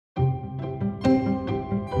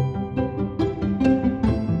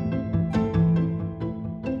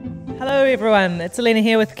everyone, it's Alina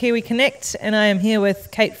here with Kiwi Connect, and I am here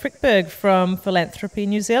with Kate Frykberg from Philanthropy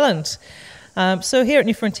New Zealand. So here at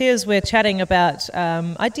New Frontiers we're chatting about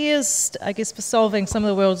ideas, I guess, for solving some of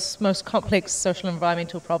the world's most complex social and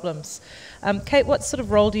environmental problems. Kate, what sort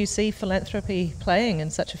of role do you see philanthropy playing in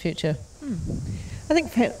such a future? I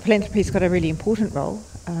think philanthropy's got a really important role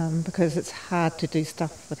because it's hard to do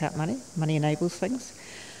stuff without money. Money enables things.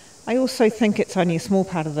 I also think it's only a small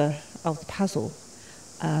part of the puzzle.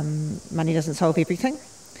 Money doesn't solve everything.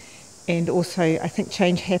 And also I think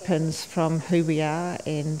change happens from who we are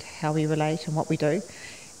and how we relate and what we do.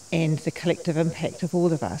 And the collective impact of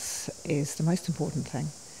all of us is the most important thing.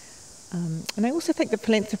 And I also think that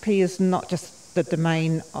philanthropy is not just the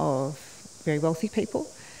domain of very wealthy people.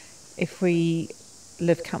 If we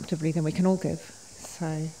live comfortably, then we can all give.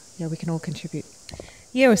 So, yeah, we can all contribute.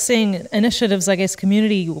 Yeah, we're seeing initiatives, I guess,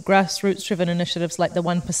 community or grassroots-driven initiatives like the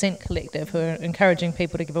 1% Collective, who are encouraging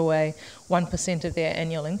people to give away 1% of their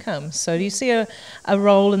annual income. So do you see a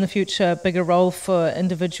role in the future, a bigger role for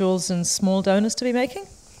individuals and small donors to be making?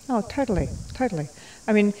 Oh, totally.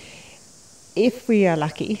 I mean, if we are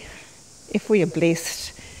lucky, if we are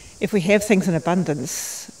blessed, if we have things in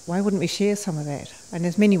abundance, why wouldn't we share some of that? And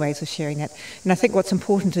there's many ways of sharing that. And I think what's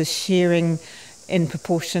important is sharing in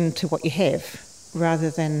proportion to what you have, rather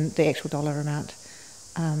than the actual dollar amount.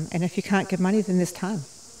 And if you can't give money, then there's time.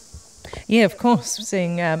 Yeah, of course. We're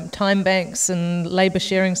seeing time banks and labour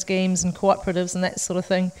sharing schemes and cooperatives and that sort of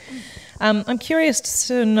thing. I'm curious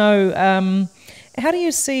to know, how do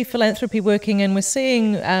you see philanthropy working? And we're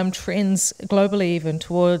seeing trends globally even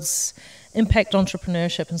towards impact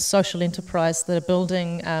entrepreneurship and social enterprise that are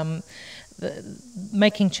building,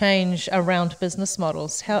 making change around business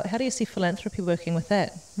models. How do you see philanthropy working with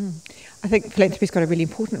that? I think philanthropy's got a really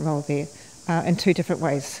important role there in two different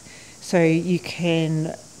ways. So you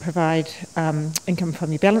can provide income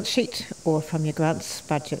from your balance sheet or from your grants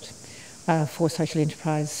budget for social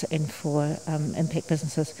enterprise and for impact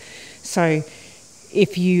businesses. So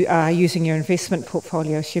if you are using your investment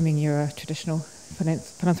portfolio, assuming you're a traditional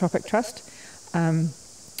philanthropic trust,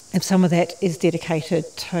 if some of that is dedicated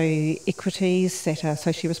to equities that are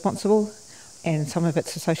socially responsible and some of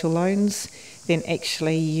it's to social loans, then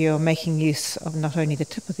actually you're making use of not only the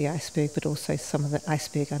tip of the iceberg but also some of the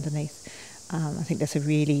iceberg underneath. I think that's a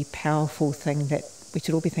really powerful thing that we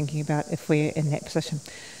should all be thinking about if we're in that position.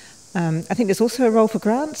 I think there's also a role for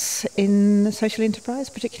grants in social enterprise,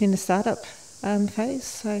 particularly in the startup phase.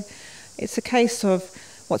 So it's a case of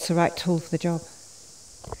what's the right tool for the job.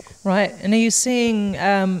 Right, and are you seeing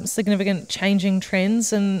significant changing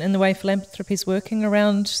trends in the way philanthropy is working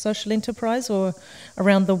around social enterprise or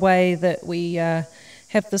around the way that we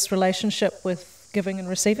have this relationship with giving and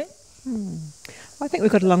receiving? I think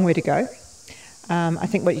we've got a long way to go. I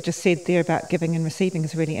think what you just said there about giving and receiving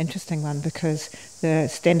is a really interesting one because the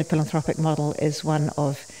standard philanthropic model is one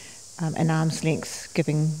of an arm's length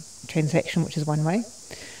giving transaction, which is one way.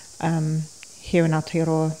 Here in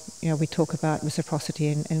Aotearoa, we talk about reciprocity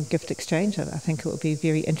and gift exchange. I think it would be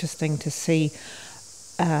very interesting to see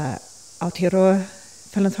Aotearoa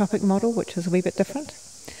philanthropic model, which is a wee bit different.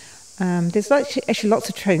 There's actually lots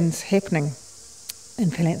of trends happening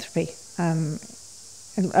in philanthropy, and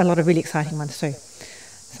a lot of really exciting ones too.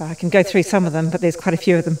 So I can go through some of them, but there's quite a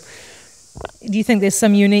few of them. Do you think there's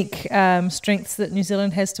some unique strengths that New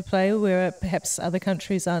Zealand has to play where perhaps other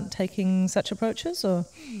countries aren't taking such approaches? Or?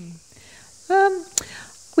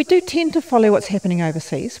 We do tend to follow what's happening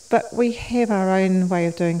overseas, but we have our own way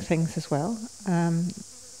of doing things as well.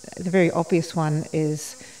 The very obvious one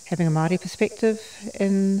is having a Māori perspective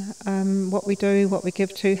in what we do, what we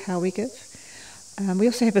give to, how we give. We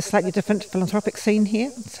also have a slightly different philanthropic scene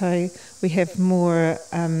here, so we have more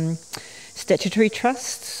statutory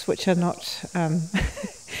trusts, which are not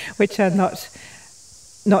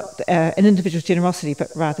not an individual's generosity, but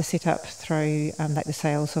rather set up through like the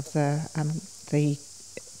sales of the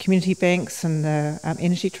community banks and the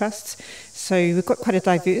energy trusts. So we've got quite a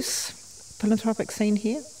diverse philanthropic scene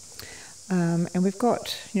here, and we've got,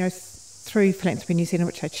 through Philanthropy New Zealand,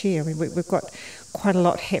 which I chair, we've got quite a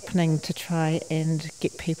lot happening to try and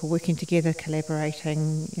get people working together,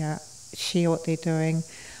 collaborating, share what they're doing,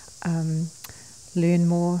 learn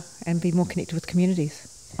more, and be more connected with communities.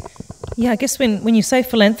 Yeah, I guess when you say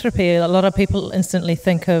philanthropy, a lot of people instantly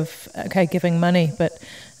think of, giving money, but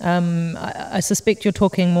I suspect you're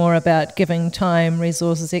talking more about giving time,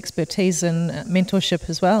 resources, expertise, and mentorship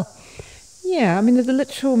as well. Yeah, I mean, the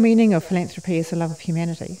literal meaning of philanthropy is the love of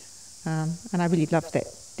humanity, and I really love that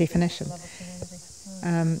definition. Love of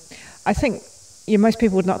humanity. I think most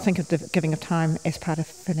people would not think of the giving of time as part of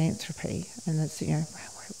philanthropy, and it's,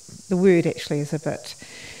 the word actually is a bit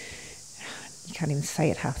you can't even say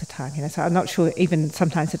it half the time, you know. So I'm not sure even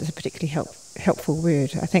sometimes it is a particularly helpful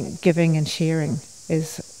word. I think giving and sharing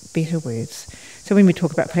is better words. So when we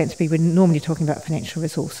talk about philanthropy, we're normally talking about financial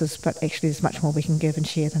resources, but actually there's much more we can give and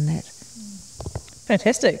share than that.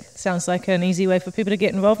 Fantastic. Sounds like an easy way for people to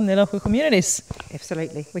get involved in their local communities.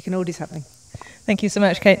 Absolutely. We can all do something. Thank you so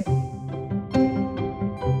much, Kate.